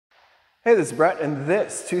Hey, this is Brett, and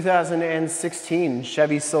this 2016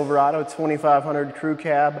 Chevy Silverado 2500 Crew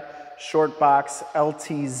Cab Short Box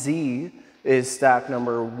LTZ is stock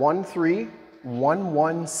number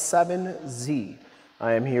 13117Z.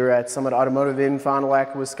 I am here at Summit Automotive in Fond du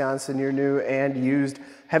Lac, Wisconsin, your new and used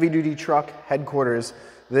heavy-duty truck headquarters.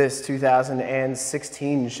 This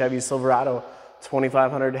 2016 Chevy Silverado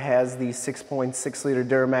 2500 has the 6.6-liter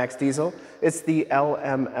Duramax diesel. It's the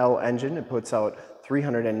LML engine. It puts out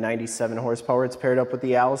 397 horsepower. It's paired up with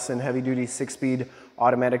the Allison heavy-duty 6-speed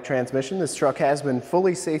automatic transmission. This truck has been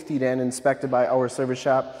fully safetied and inspected by our service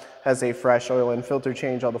shop, has a fresh oil and filter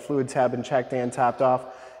change, all the fluids have been checked and topped off,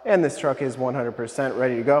 and this truck is 100%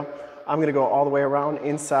 ready to go. I'm going to go all the way around,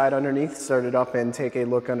 inside, underneath, start it up, and take a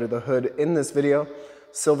look under the hood in this video.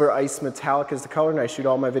 Silver Ice Metallic is the color, and I shoot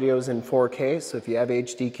all my videos in 4K, so if you have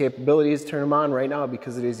HD capabilities, turn them on right now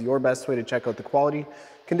because it is your best way to check out the quality,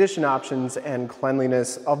 condition options, and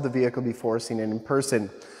cleanliness of the vehicle before seeing it in person.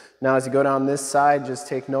 Now, as you go down this side, just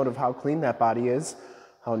take note of how clean that body is,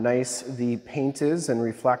 how nice the paint is and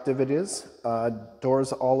reflective it is.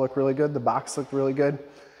 Doors all look really good, the box looked really good,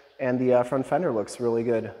 and the front fender looks really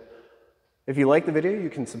good. If you like the video, you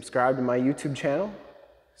can subscribe to my YouTube channel,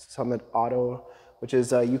 Summit Auto, which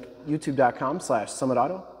is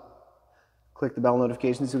youtube.com/SummitAuto. Click the bell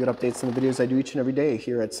notifications to get updates on the videos I do each and every day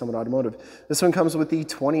here at Summit Automotive. This one comes with the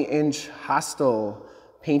 20-inch Hostile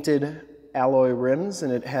painted alloy rims,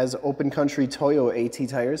 and it has Open Country Toyo AT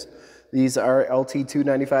tires. These are LT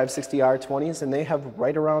 295/60R20s, and they have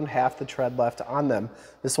right around half the tread left on them.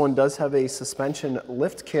 This one does have a suspension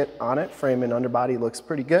lift kit on it. Frame and underbody looks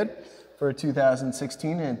pretty good for a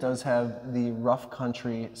 2016, and it does have the Rough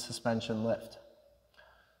Country suspension lift.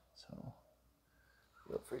 So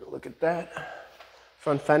feel free to look at that.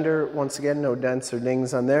 Front fender, once again, no dents or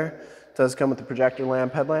dings on there. It does come with the projector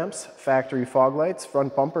lamp headlamps, factory fog lights.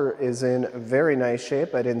 Front bumper is in very nice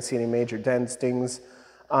shape. I didn't see any major dents, dings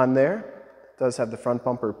on there. It does have the front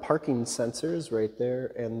bumper parking sensors right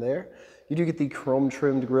there and there. You do get the chrome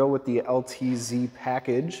trimmed grille with the LTZ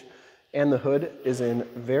package, and the hood is in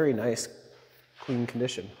very nice, clean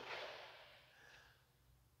condition.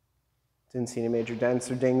 Didn't see any major dents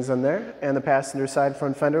or dings on there. And the passenger side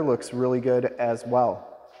front fender looks really good as well.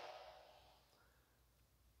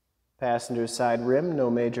 Passenger side rim, no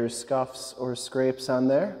major scuffs or scrapes on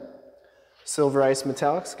there. Silver Ice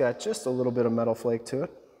Metallic's got just a little bit of metal flake to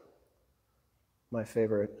it. My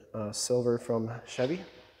favorite silver from Chevy.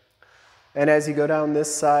 And as you go down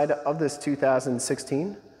this side of this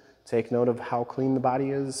 2016, take note of how clean the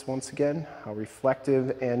body is once again, how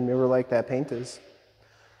reflective and mirror-like that paint is.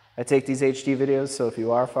 I take these HD videos, so if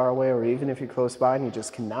you are far away or even if you're close by and you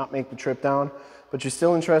just cannot make the trip down, but you're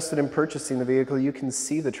still interested in purchasing the vehicle, you can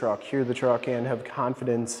see the truck, hear the truck, and have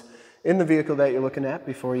confidence in the vehicle that you're looking at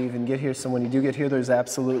before you even get here. So when you do get here, there's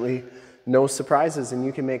absolutely no surprises, and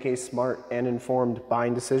you can make a smart and informed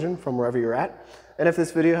buying decision from wherever you're at. And if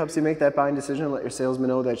this video helps you make that buying decision, let your salesman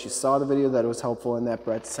know that you saw the video, that it was helpful, and that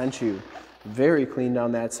Brett sent you. Very clean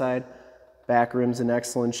down that side. Back rim's in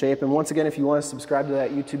excellent shape. And once again, if you want to subscribe to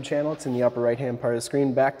that YouTube channel, it's in the upper right-hand part of the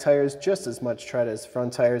screen. Back tires, just as much tread as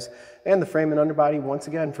front tires. And the frame and underbody, once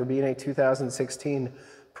again, for being a 2016,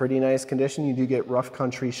 pretty nice condition. You do get Rough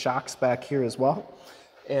Country shocks back here as well.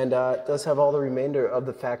 And it does have all the remainder of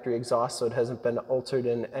the factory exhaust, so it hasn't been altered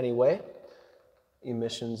in any way.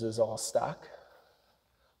 Emissions is all stock.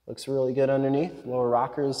 Looks really good underneath. Lower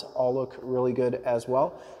rockers all look really good as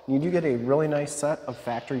well. And you do get a really nice set of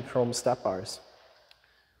factory chrome step bars.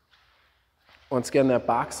 Once again, that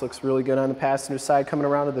box looks really good on the passenger side. Coming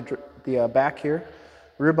around to the back here,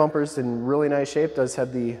 rear bumper's in really nice shape. Does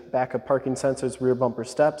have the backup parking sensors, rear bumper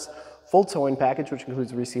steps, full towing package, which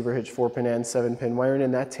includes a receiver hitch, 4-pin and 7-pin wiring,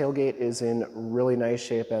 and that tailgate is in really nice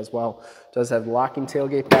shape as well. Does have locking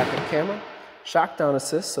tailgate backup camera, shock down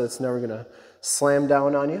assist, so it's never gonna slam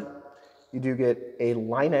down on you. You do get a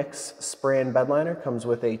Line-X spray and bed liner, comes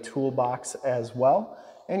with a toolbox as well,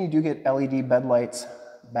 and you do get LED bed lights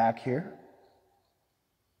back here.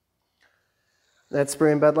 That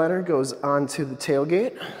spray and bed liner goes onto the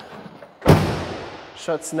tailgate,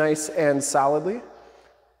 shuts nice and solidly.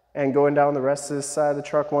 And going down the rest of this side of the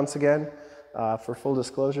truck once again, for full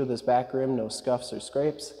disclosure, this back rim, no scuffs or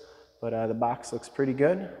scrapes, but the box looks pretty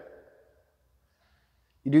good.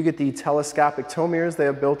 You do get the telescopic tow mirrors. They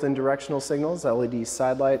have built-in directional signals, LED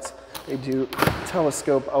side lights. They do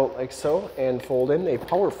telescope out like so and fold in. They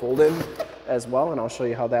power fold in as well, and I'll show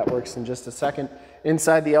you how that works in just a second.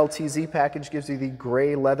 Inside, the LTZ package gives you the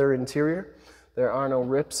gray leather interior. There are no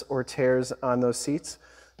rips or tears on those seats.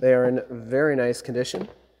 They are in very nice condition.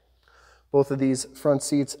 Both of these front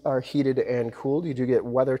seats are heated and cooled. You do get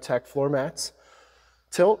WeatherTech floor mats.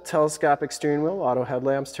 Tilt, telescopic steering wheel, auto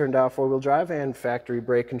headlamps, turned off 4-wheel drive, and factory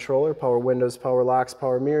brake controller, power windows, power locks,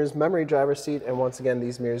 power mirrors, memory driver's seat, and once again,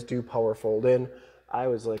 these mirrors do power fold in. I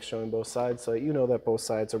always like showing both sides so you know that both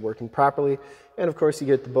sides are working properly. And of course, you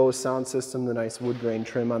get the Bose sound system, the nice wood grain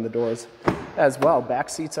trim on the doors as well. Back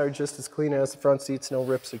seats are just as clean as the front seats, no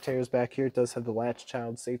rips or tears back here. It does have the latch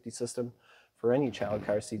child safety system for any child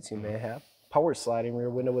car seats you may have. Power sliding rear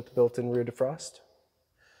window with the built-in rear defrost.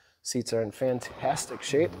 Seats are in fantastic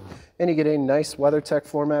shape, and you get a nice WeatherTech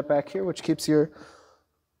floor mat back here, which keeps your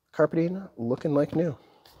carpeting looking like new.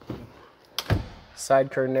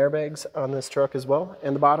 Side curtain airbags on this truck as well,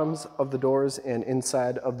 and the bottoms of the doors and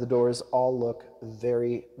inside of the doors all look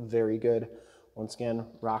very, very good. Once again,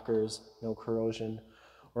 rockers, no corrosion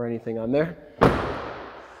or anything on there.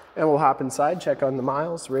 And we'll hop inside, check on the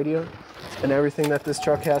miles, radio, and everything that this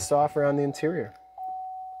truck has to offer on the interior.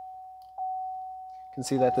 You can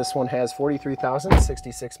see that this one has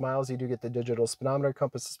 43,066 miles. You do get the digital speedometer,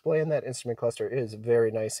 compass display, and that instrument cluster is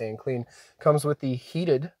very nice and clean. Comes with the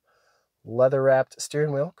heated leather-wrapped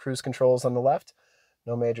steering wheel, cruise controls on the left.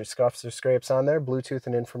 No major scuffs or scrapes on there. Bluetooth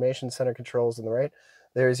and information center controls on the right.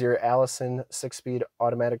 There's your Allison 6-speed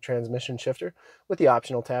automatic transmission shifter with the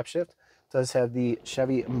optional tap shift. Does have the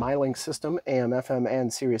Chevy MyLink system, AM, FM,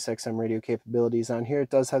 and Sirius XM radio capabilities on here. It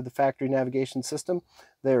does have the factory navigation system.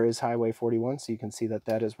 There is Highway 41, so you can see that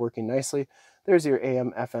that is working nicely. There's your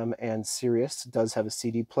AM, FM, and Sirius. It does have a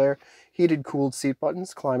CD player, heated, cooled seat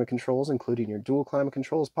buttons, climate controls, including your dual climate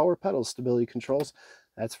controls, power pedals, stability controls.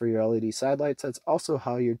 That's for your LED side lights. That's also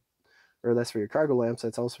that's for your cargo lamps.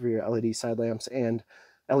 That's also for your LED side lamps and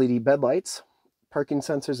LED bed lights. Parking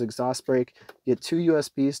sensors, exhaust brake. You get 2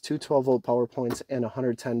 USBs, 2 12-volt power points, and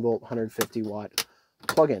 110-volt, 150-watt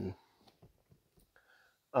plug-in.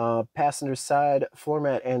 Passenger side floor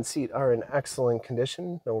mat and seat are in excellent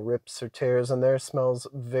condition. No rips or tears on there. Smells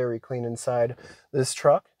very clean inside this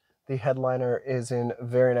truck. The headliner is in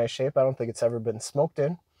very nice shape. I don't think it's ever been smoked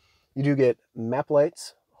in. You do get map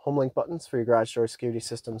lights, home link buttons for your garage door security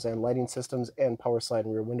systems and lighting systems, and power slide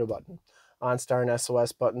and rear window button. OnStar and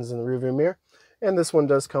SOS buttons in the rearview mirror. And this one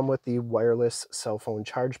does come with the wireless cell phone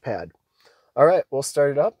charge pad. All right, we'll start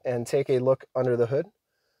it up and take a look under the hood.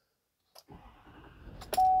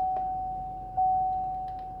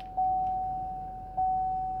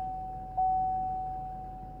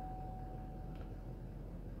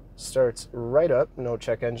 Starts right up, no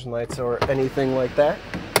check engine lights or anything like that.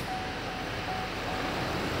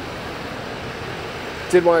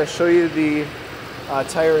 Did want to show you the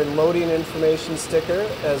tire and loading information sticker,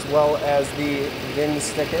 as well as the VIN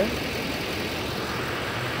sticker.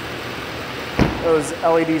 Those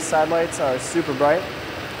LED side lights are super bright.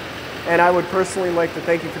 And I would personally like to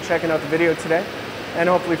thank you for checking out the video today. And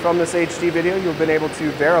hopefully from this HD video, you've been able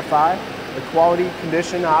to verify the quality,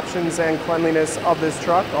 condition, options, and cleanliness of this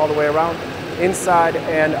truck all the way around, inside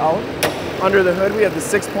and out. Under the hood, we have the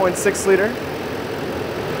 6.6 liter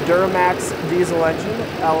Duramax diesel engine,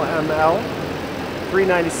 LML.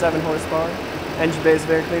 397 horsepower. Engine bay is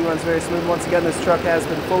very clean, runs very smooth. Once again, this truck has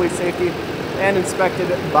been fully safety and inspected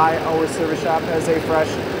by our service shop. Has a fresh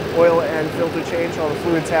oil and filter change. All the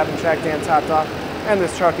fluids have been checked and topped off, and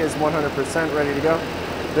this truck is 100% ready to go.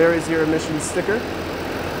 There is your emissions sticker.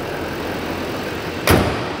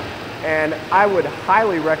 And I would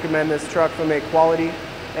highly recommend this truck from a quality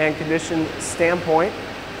and condition standpoint.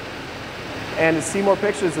 And to see more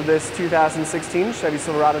pictures of this 2016 Chevy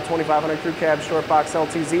Silverado 2500 Crew Cab Short Box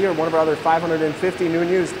LTZ, or one of our other 550 new and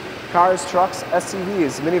used cars, trucks,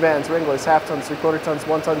 SUVs, minivans, Wranglers, half tons, 3/4 tons,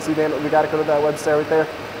 1 ton sedan, we got to go to that website right there,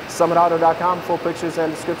 summitauto.com. Full pictures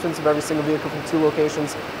and descriptions of every single vehicle from 2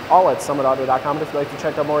 locations, all at summitauto.com. And if you'd like to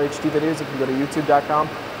check out more HD videos, you can go to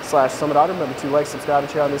youtube.com/summitauto. Remember to like, subscribe,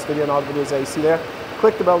 and share on this video and all the videos that you see there.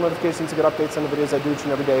 Click the bell notifications to get updates on the videos I do each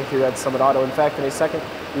and every day here at Summit Auto. In fact, in a second,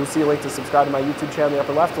 you'll see a link to subscribe to my YouTube channel in the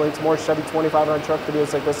upper left, a link to more Chevy 2500 truck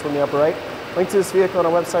videos like this one in the upper right, link to this vehicle on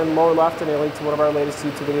our website in the lower left, and a link to one of our latest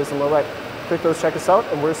YouTube videos in the lower right. Click those, check us out,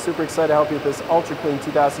 and we're super excited to help you with this ultra clean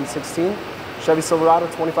 2016 Chevy Silverado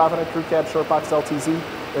 2500 Crew Cab Short Box LTZ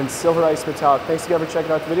in Silver Ice Metallic. Thanks again for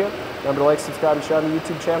checking out the video. Remember to like, subscribe, and share on the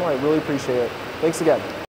YouTube channel. I really appreciate it. Thanks again.